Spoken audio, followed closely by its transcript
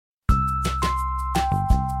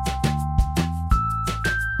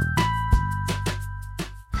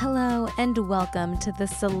Hello and welcome to the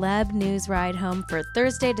Celeb News Ride Home for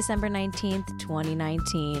Thursday, December 19th,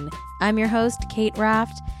 2019. I'm your host, Kate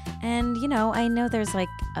Raft, and I know there's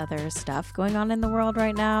other stuff going on in the world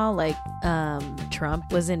right now,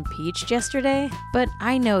 Trump was impeached yesterday, but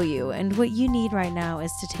I know you, and what you need right now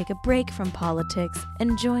is to take a break from politics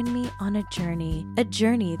and join me on a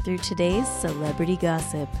journey through today's celebrity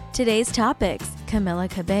gossip. Today's topics: Camila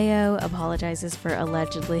Cabello apologizes for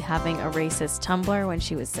allegedly having a racist Tumblr when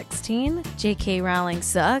she was 16. J.K. Rowling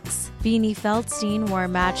sucks. Beanie Feldstein wore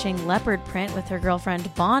matching leopard print with her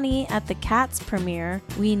girlfriend Bonnie at the Cats premiere.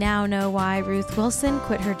 We now know why Ruth Wilson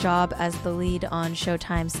quit her job as the lead on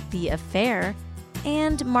Showtime's The Affair.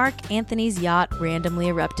 And Mark Anthony's yacht randomly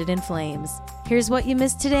erupted in flames. Here's what you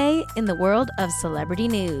missed today in the world of celebrity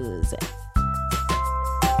news.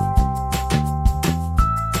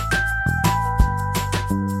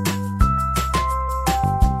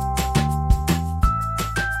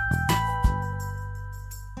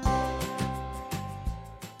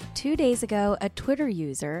 Two days ago, a Twitter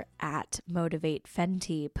user at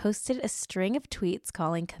 @MotivateFenty posted a string of tweets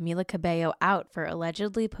calling Camila Cabello out for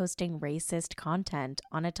allegedly posting racist content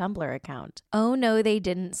on a Tumblr account. Oh no, they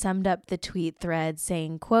didn't, summed up the tweet thread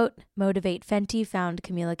saying, quote, "MotivateFenty found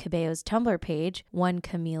Camila Cabello's Tumblr page, one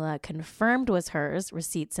Camila confirmed was hers,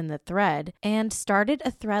 receipts in the thread, and started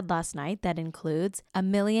a thread last night that includes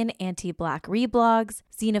 1 million anti-black reblogs,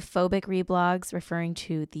 xenophobic reblogs referring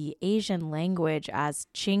to the Asian language as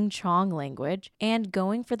Ching Chong language, and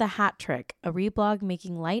Going for the Hat Trick, a reblog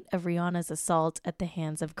making light of Rihanna's assault at the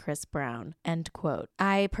hands of Chris Brown," end quote.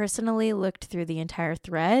 I personally looked through the entire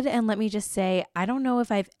thread, and let me just say, I don't know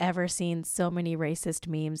if I've ever seen so many racist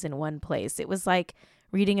memes in one place. It was like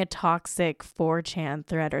reading a toxic 4chan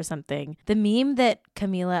thread or something. The meme that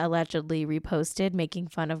Camila allegedly reposted making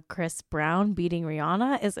fun of Chris Brown beating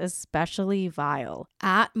Rihanna is especially vile.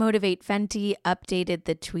 At @MotivateFenty updated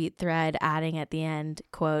the tweet thread, adding at the end,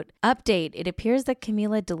 quote, "Update, it appears that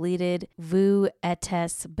Camila deleted Vu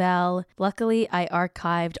Etes Bell. Luckily, I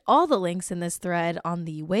archived all the links in this thread on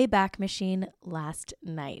the Wayback Machine last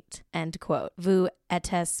night," end quote. Vu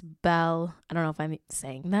Etes Bell, I don't know if I'm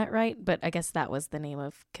saying that right, but I guess that was the name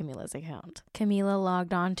of Camila's account. Camila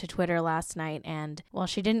logged on to Twitter last night, and while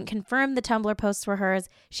she didn't confirm the Tumblr posts were hers,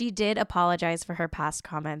 she did apologize for her past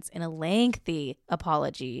comments in a lengthy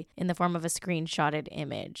apology in the form of a screenshotted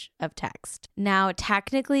image of text. Now,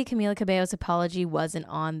 technically, Camila Cabello's apology wasn't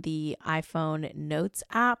on the iPhone Notes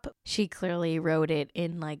app. She clearly wrote it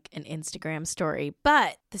in an Instagram story,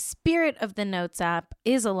 but the spirit of the Notes app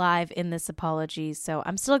is alive in this apology, so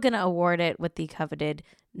I'm still going to award it with the coveted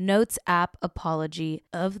Notes app apology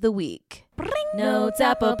of the week. Notes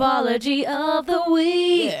app apology of the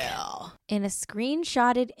week. Yeah. In a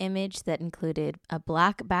screenshotted image that included a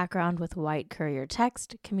black background with white courier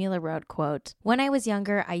text, Camila wrote, quote, "When I was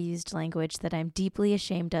younger, I used language that I'm deeply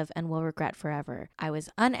ashamed of and will regret forever. I was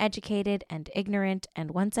uneducated and ignorant,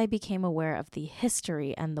 and once I became aware of the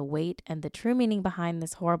history and the weight and the true meaning behind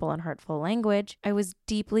this horrible and hurtful language, I was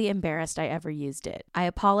deeply embarrassed I ever used it. I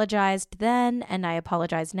apologized then, and I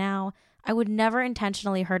apologize now. I would never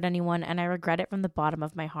intentionally hurt anyone, and I regret it from the bottom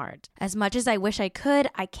of my heart. As much as I wish I could,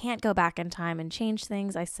 I can't go back in time and change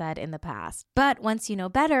things I said in the past. But once you know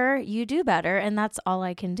better, you do better, and that's all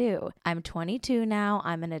I can do. I'm 22 now,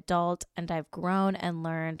 I'm an adult, and I've grown and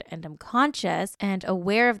learned, and I'm conscious and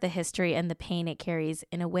aware of the history and the pain it carries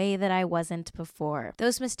in a way that I wasn't before.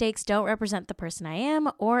 Those mistakes don't represent the person I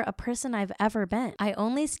am or a person I've ever been. I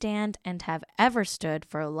only stand and have ever stood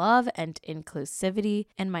for love and inclusivity,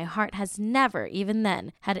 and my heart has never, even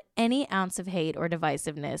then, had any ounce of hate or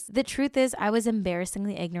divisiveness. The truth is, I was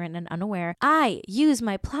embarrassingly ignorant and unaware. I use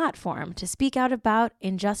my platform to speak out about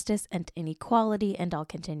injustice and inequality, and I'll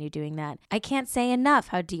continue doing that. I can't say enough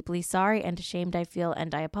how deeply sorry and ashamed I feel,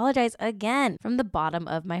 and I apologize again from the bottom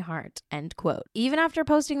of my heart," end quote. Even after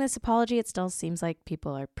posting this apology, it still seems like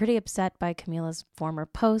people are pretty upset by Camila's former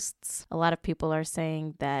posts. A lot of people are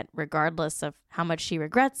saying that regardless of how much she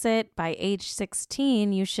regrets it, by age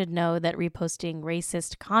 16, you should know that reposting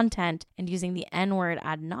racist content and using the N-word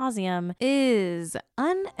ad nauseum is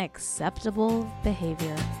unacceptable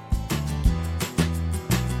behavior.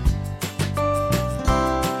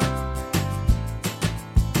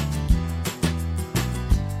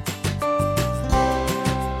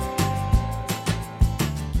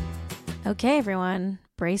 Okay, everyone.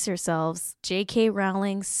 brace yourselves. J.K.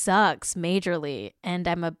 Rowling sucks majorly, and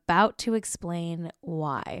I'm about to explain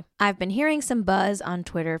why. I've been hearing some buzz on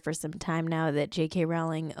Twitter for some time now that J.K.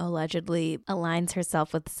 Rowling allegedly aligns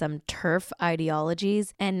herself with some TERF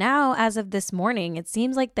ideologies, and now, as of this morning, it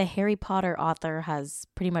seems like the Harry Potter author has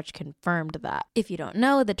pretty much confirmed that. If you don't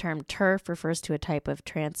know, the term TERF refers to a type of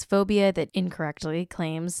transphobia that incorrectly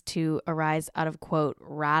claims to arise out of, quote,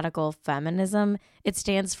 radical feminism. It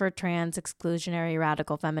stands for trans exclusionary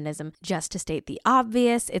radical feminism. Just to state the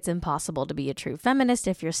obvious, it's impossible to be a true feminist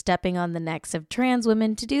if you're stepping on the necks of trans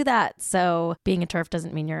women to do that. So being a TERF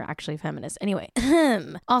doesn't mean you're actually feminist. Anyway,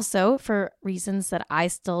 also, for reasons that I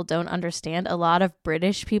still don't understand, a lot of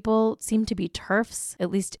British people seem to be TERFs,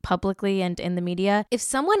 at least publicly and in the media. If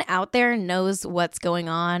someone out there knows what's going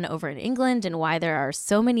on over in England and why there are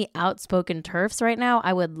so many outspoken TERFs right now,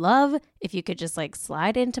 I would love if you could just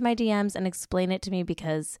slide into my DMs and explain it to me,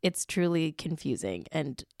 because it's truly confusing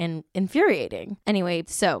and infuriating. Anyway,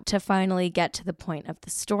 so to finally get to the point of the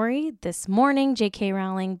story, this morning, J.K.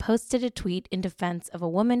 Rowling posted a tweet in defense of a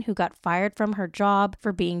woman who got fired from her job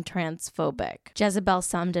for being transphobic. Jezebel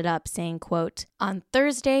summed it up saying, quote, "On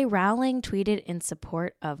Thursday, Rowling tweeted in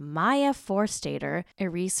support of Maya Forstater, a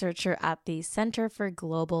researcher at the Center for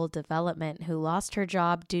Global Development who lost her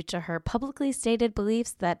job due to her publicly stated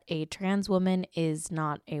beliefs that a trans woman is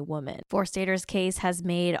not a woman. Forstater's case has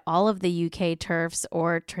made all of the UK TERFs,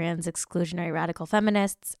 or trans exclusionary radical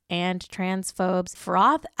feminists, and transphobes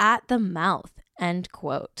froth at the mouth." End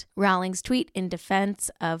quote. Rowling's tweet in defense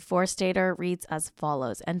of Forstater reads as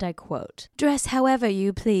follows, and I quote, "Dress however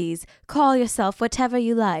you please, call yourself whatever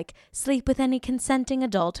you like, sleep with any consenting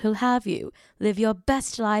adult who'll have you, live your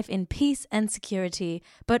best life in peace and security,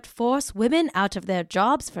 but force women out of their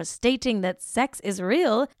jobs for stating that sex is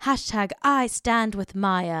real, hashtag I stand with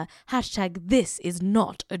Maya, hashtag this is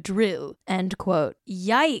not a drill." End quote.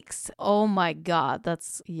 Yikes. Oh my God,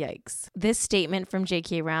 that's yikes. This statement from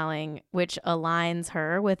J.K. Rowling, which aligns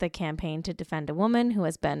her with a campaign to defend a woman who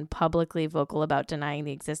has been publicly vocal about denying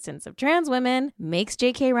the existence of trans women, makes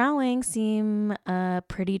J.K. Rowling seem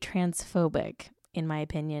pretty transphobic, in my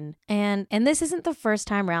opinion. And this isn't the first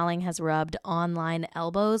time Rowling has rubbed online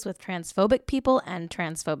elbows with transphobic people and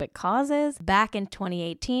transphobic causes. Back in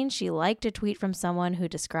 2018, she liked a tweet from someone who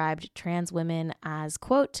described trans women as,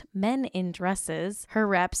 quote, men in dresses. Her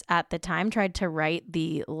reps at the time tried to write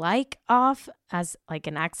the like off as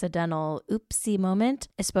an accidental oopsie moment.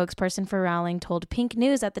 A spokesperson for Rowling told Pink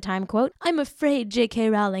News at the time, quote, "I'm afraid J.K.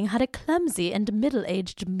 Rowling had a clumsy and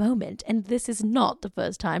middle-aged moment, and this is not the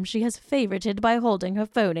first time she has favorited by holding her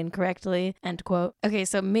phone incorrectly." End quote. Okay,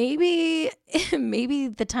 so maybe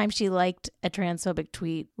the time she liked a transphobic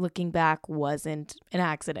tweet, looking back, wasn't an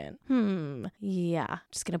accident. Yeah.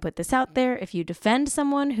 Just gonna put this out there. If you defend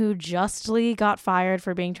someone who justly got fired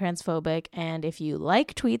for being transphobic, and if you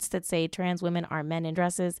like tweets that say trans women are men in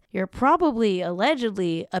dresses, you're probably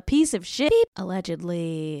allegedly a piece of shit.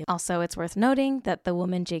 Allegedly. Also, it's worth noting that the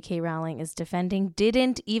woman J.K. Rowling is defending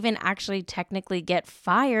didn't even actually technically get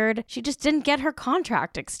fired. She just didn't get her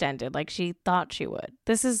contract extended like she thought she would.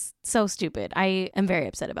 This is so stupid. I am very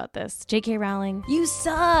upset about this. J.K. Rowling, you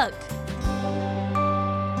suck!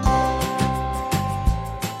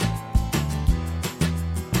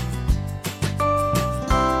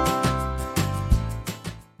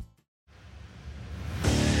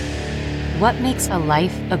 What makes a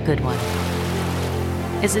life a good one?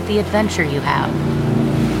 Is it the adventure you have?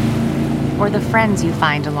 Or the friends you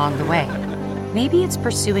find along the way? Maybe it's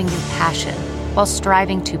pursuing your passion while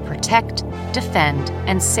striving to protect, defend,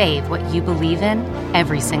 and save what you believe in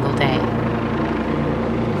every single day.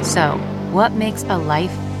 So, what makes a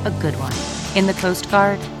life a good one? In the Coast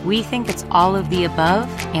Guard, we think it's all of the above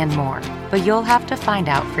and more, but you'll have to find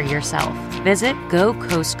out for yourself. Visit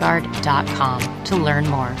gocoastguard.com to learn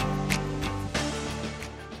more.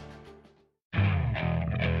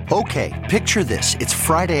 Okay, picture this. It's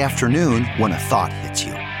Friday afternoon when a thought hits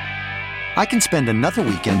you. I can spend another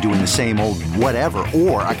weekend doing the same old whatever,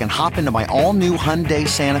 or I can hop into my all-new Hyundai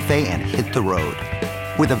Santa Fe and hit the road.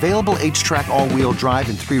 With available H-Track all-wheel drive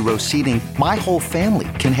and 3-row seating, my whole family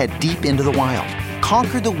can head deep into the wild.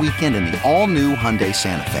 Conquer the weekend in the all-new Hyundai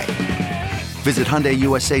Santa Fe. Visit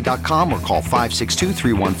HyundaiUSA.com or call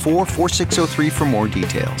 562-314-4603 for more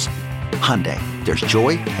details. Hyundai, there's joy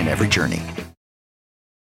in every journey.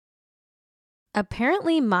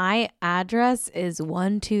 Apparently my address is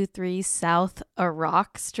 123 South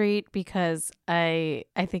Iraq Street because I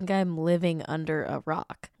think I'm living under a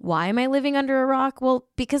rock. Why am I living under a rock? Well,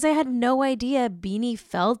 because I had no idea Beanie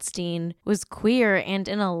Feldstein was queer and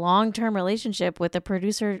in a long-term relationship with a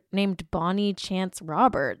producer named Bonnie Chance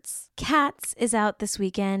Roberts. Cats is out this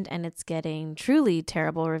weekend and it's getting truly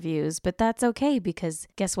terrible reviews, but that's okay because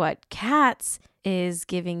guess what? Cats is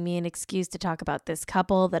giving me an excuse to talk about this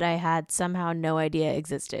couple that I had somehow no idea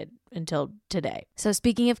existed until today. So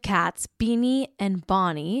speaking of cats, Beanie and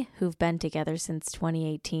Bonnie, who've been together since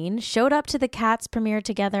 2018, showed up to the Cats premiere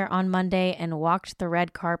together on Monday and walked the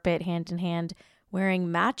red carpet hand in hand,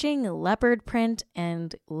 wearing matching leopard print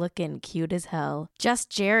and looking cute as hell. Just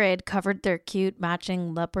Jared covered their cute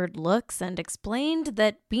matching leopard looks and explained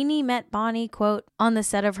that Beanie met Bonnie, quote, on the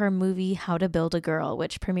set of her movie How to Build a Girl,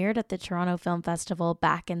 which premiered at the Toronto Film Festival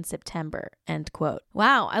back in September, end quote.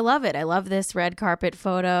 Wow, I love it. I love this red carpet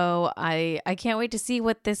photo. I can't wait to see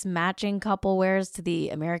what this matching couple wears to the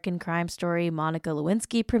American Crime Story Monica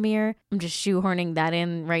Lewinsky premiere. I'm just shoehorning that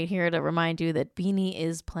in right here to remind you that Beanie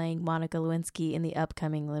is playing Monica Lewinsky in the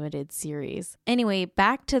upcoming limited series. Anyway,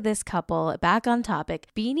 back to this couple, back on topic.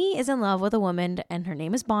 Beanie is in love with a woman and her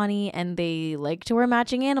name is Bonnie and they like to wear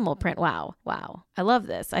matching animal print. Wow. I love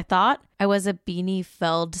this. I thought I was a Beanie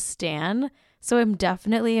Feld stan, so I'm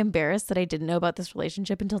definitely embarrassed that I didn't know about this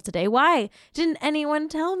relationship until today. Why didn't anyone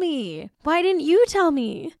tell me? Why didn't you tell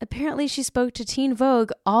me? Apparently she spoke to Teen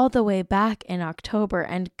Vogue all the way back in October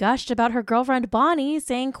and gushed about her girlfriend Bonnie,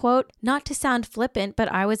 saying, quote, not to sound flippant,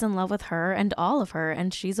 but I was in love with her and all of her,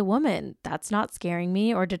 and she's a woman. That's not scaring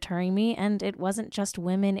me or deterring me, and it wasn't just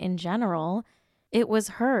women in general. It was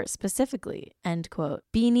her specifically, end quote.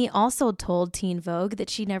 Beanie also told Teen Vogue that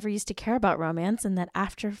she never used to care about romance and that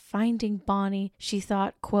after finding Bonnie, she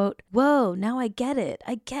thought, quote, whoa, now I get it.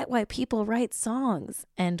 I get why people write songs,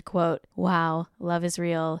 end quote. Wow, love is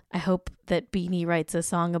real. I hope that Beanie writes a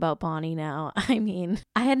song about Bonnie now. I mean,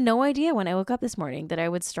 I had no idea when I woke up this morning that I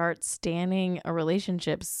would start standing a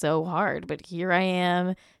relationship so hard, but here I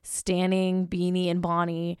am standing Beanie and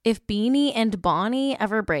Bonnie. If Beanie and Bonnie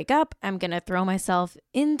ever break up, I'm gonna throw myself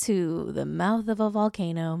into the mouth of a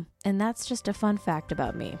volcano. And that's just a fun fact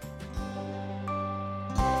about me.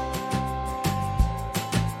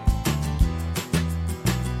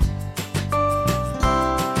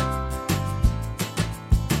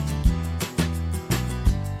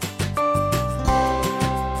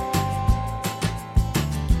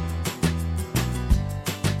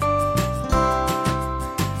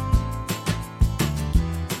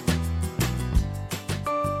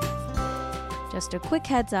 Just a quick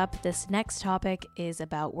heads up, this next topic is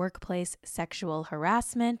about workplace sexual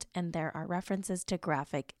harassment, and there are references to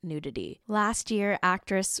graphic nudity. Last year,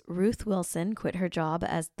 actress Ruth Wilson quit her job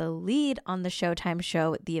as the lead on the Showtime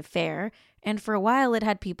show The Affair, and for a while it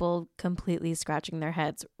had people completely scratching their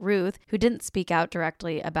heads. Ruth, who didn't speak out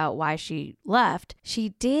directly about why she left, she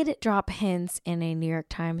did drop hints in a New York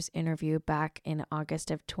Times interview back in August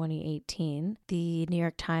of 2018. The New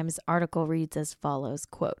York Times article reads as follows,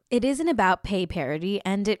 quote, "It isn't about pay parity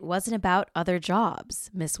and it wasn't about other jobs,"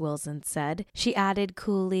 Miss Wilson said. She added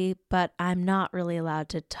coolly, "But I'm not really allowed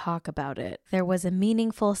to talk about it." There was a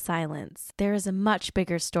meaningful silence. "There is a much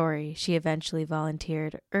bigger story," she eventually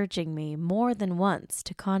volunteered, urging me more than once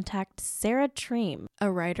to contact Sarah Treem, a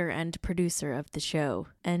writer and producer of the show,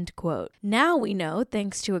 end quote. Now we know,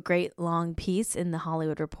 thanks to a great long piece in The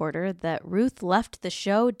Hollywood Reporter, that Ruth left the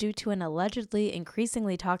show due to an allegedly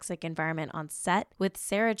increasingly toxic environment on set, with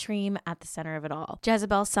Sarah Treem at the center of it all.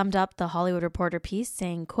 Jezebel summed up the Hollywood Reporter piece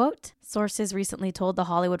saying, quote, "Sources recently told The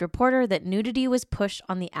Hollywood Reporter that nudity was pushed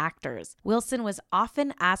on the actors. Wilson was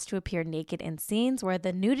often asked to appear naked in scenes where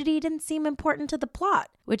the nudity didn't seem important to the plot,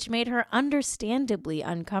 which made her understandably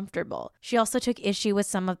uncomfortable. She also took issue with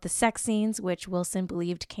some of the sex scenes, which Wilson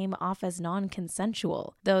believed came off as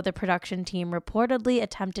non-consensual, though the production team reportedly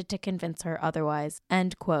attempted to convince her otherwise,"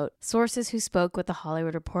 end quote. Sources who spoke with The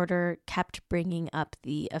Hollywood Reporter kept bringing up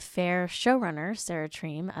The Affair showrunner, Sarah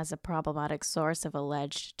Treem, as a problematic source of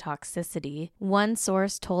alleged toxicity. One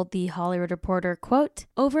source told The Hollywood Reporter, quote,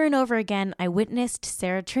 "Over and over again, I witnessed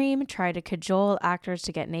Sarah Treem try to cajole actors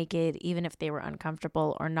to get naked, even if they were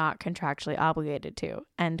uncomfortable or not contractually obligated to,"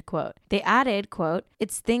 end quote. They added, quote,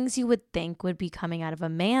 "It's things you would think would be coming out of a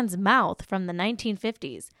man's mouth from the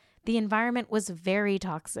 1950s. The environment was very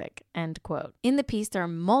toxic," end quote. In the piece, there are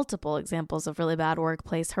multiple examples of really bad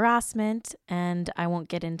workplace harassment, and I won't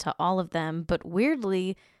get into all of them, but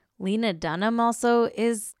weirdly, Lena Dunham also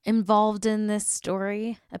is involved in this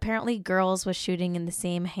story. Apparently, Girls was shooting in the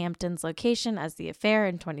same Hamptons location as The Affair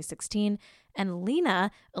in 2016, And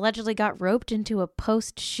Lena allegedly got roped into a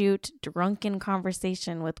post-shoot drunken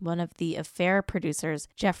conversation with one of the affair producers,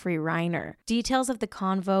 Jeffrey Reiner. Details of the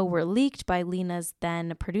convo were leaked by Lena's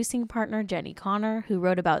then producing partner, Jenny Connor, who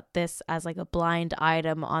wrote about this as like a blind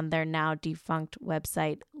item on their now defunct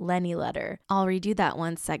website, Lenny Letter. I'll read you that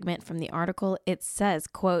one segment from the article. It says,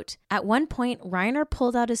 quote, "At one point, Reiner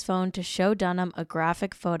pulled out his phone to show Dunham a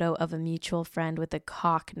graphic photo of a mutual friend with a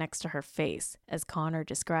cock next to her face, as Connor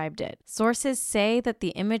described it. Sources say that the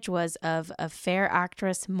image was of a fair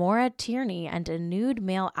actress Maura Tierney and a nude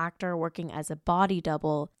male actor working as a body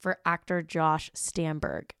double for actor Josh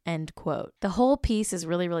Stamberg," end quote. The whole piece is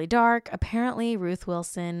really, really dark. Apparently, Ruth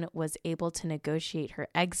Wilson was able to negotiate her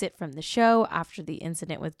exit from the show after the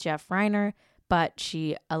incident with Jeff Reiner, but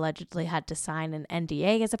she allegedly had to sign an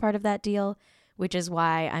NDA as a part of that deal, which is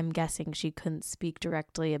why I'm guessing she couldn't speak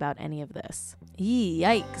directly about any of this.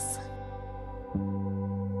 Yikes.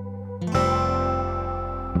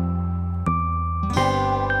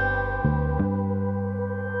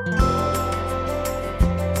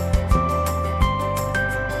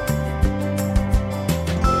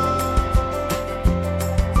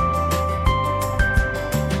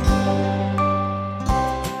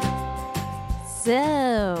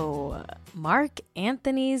 So, Mark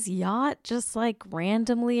Anthony's yacht just like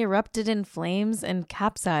randomly erupted in flames and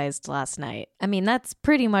capsized last night. I mean, that's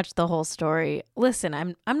pretty much the whole story. Listen,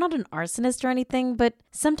 I'm not an arsonist or anything, but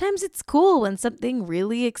sometimes it's cool when something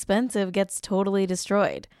really expensive gets totally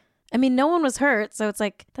destroyed. I mean, no one was hurt, so it's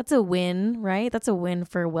like, that's a win, right? That's a win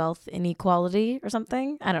for wealth inequality or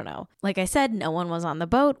something. I don't know. Like I said, no one was on the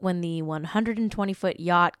boat when the 120-foot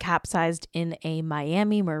yacht capsized in a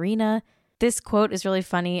Miami marina. This quote is really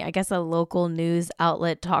funny. I guess a local news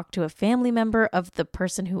outlet talked to a family member of the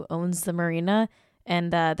person who owns the marina,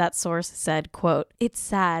 and that source said, quote, "It's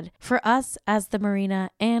sad for us as the marina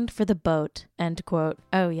and for the boat," end quote.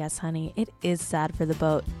 Oh yes, honey, it is sad for the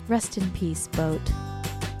boat. Rest in peace, boat.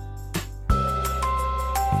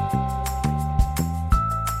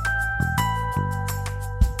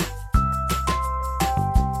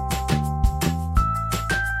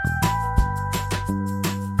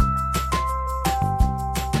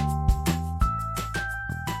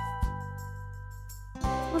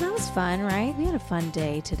 Fun, right? We had a fun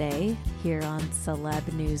day today here on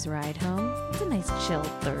Celeb News Ride Home. It's a nice chill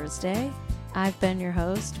Thursday. I've been your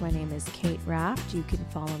host. My name is Kate Raft. You can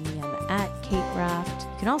follow me on @KateRaft.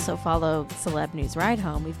 You can also follow Celeb News Ride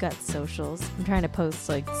Home. We've got socials. I'm trying to post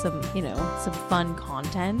like some fun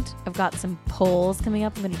content. I've got some polls coming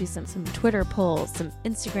up. I'm going to do some Twitter polls, some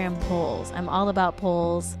Instagram polls. I'm all about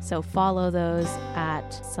polls, so follow those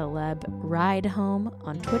at Celeb Ride Home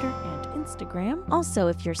on Twitter and Instagram. Also,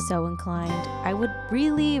 if you're so inclined, I would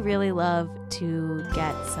really, really love to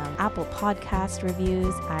get some Apple Podcast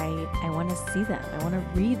reviews. I want to see them. I want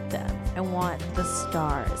to read them. I want the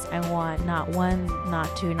stars. I want not 1,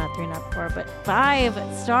 not 2, not 3, not 4, but 5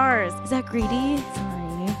 stars. Is that greedy? Sorry.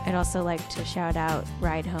 I'd also like to shout out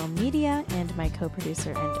Ride Home Media and my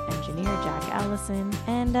co-producer and engineer, Jack Allison.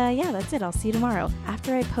 And yeah, that's it. I'll see you tomorrow.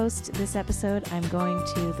 After I post this episode, I'm going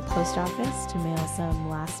to the post office to mail some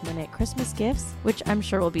last-minute Christmas gifts, which I'm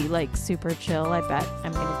sure will be like super chill. I bet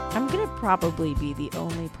I'm gonna probably be the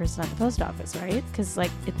only person at the post office, right? Because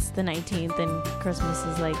like it's the 19th and Christmas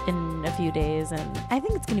is like in a few days, and I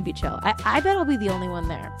think it's gonna be chill. I bet I'll be the only one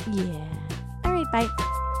there. Yeah. All right, bye.